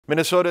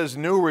Minnesota's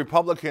new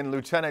Republican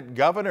lieutenant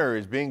governor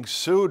is being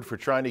sued for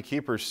trying to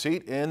keep her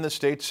seat in the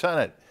state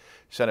Senate.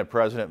 Senate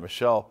President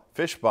Michelle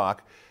Fischbach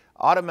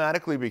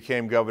automatically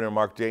became Governor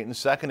Mark Dayton's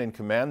second in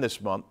command this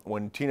month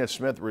when Tina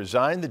Smith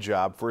resigned the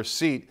job for a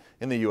seat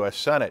in the U.S.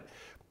 Senate.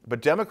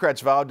 But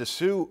Democrats vowed to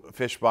sue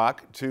Fischbach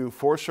to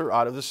force her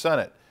out of the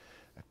Senate.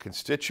 A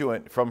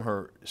constituent from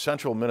her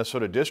central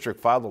Minnesota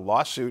district filed a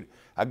lawsuit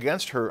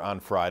against her on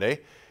Friday.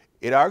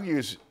 It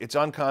argues it's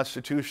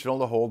unconstitutional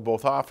to hold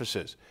both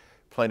offices.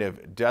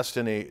 Plaintiff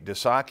Destiny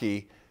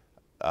Desaki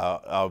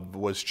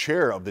was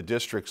chair of the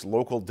district's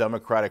local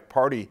Democratic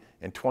Party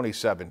in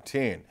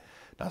 2017.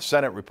 Now,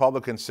 Senate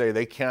Republicans say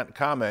they can't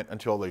comment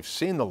until they've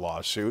seen the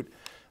lawsuit.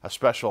 A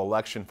special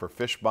election for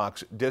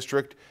Fischbach's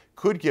district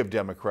could give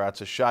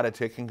Democrats a shot at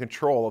taking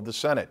control of the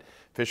Senate.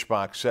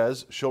 Fischbach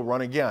says she'll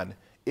run again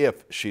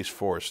if she's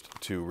forced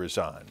to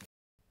resign.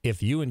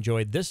 If you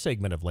enjoyed this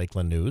segment of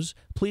Lakeland News,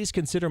 please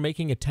consider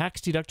making a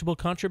tax-deductible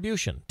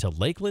contribution to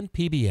Lakeland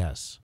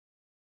PBS.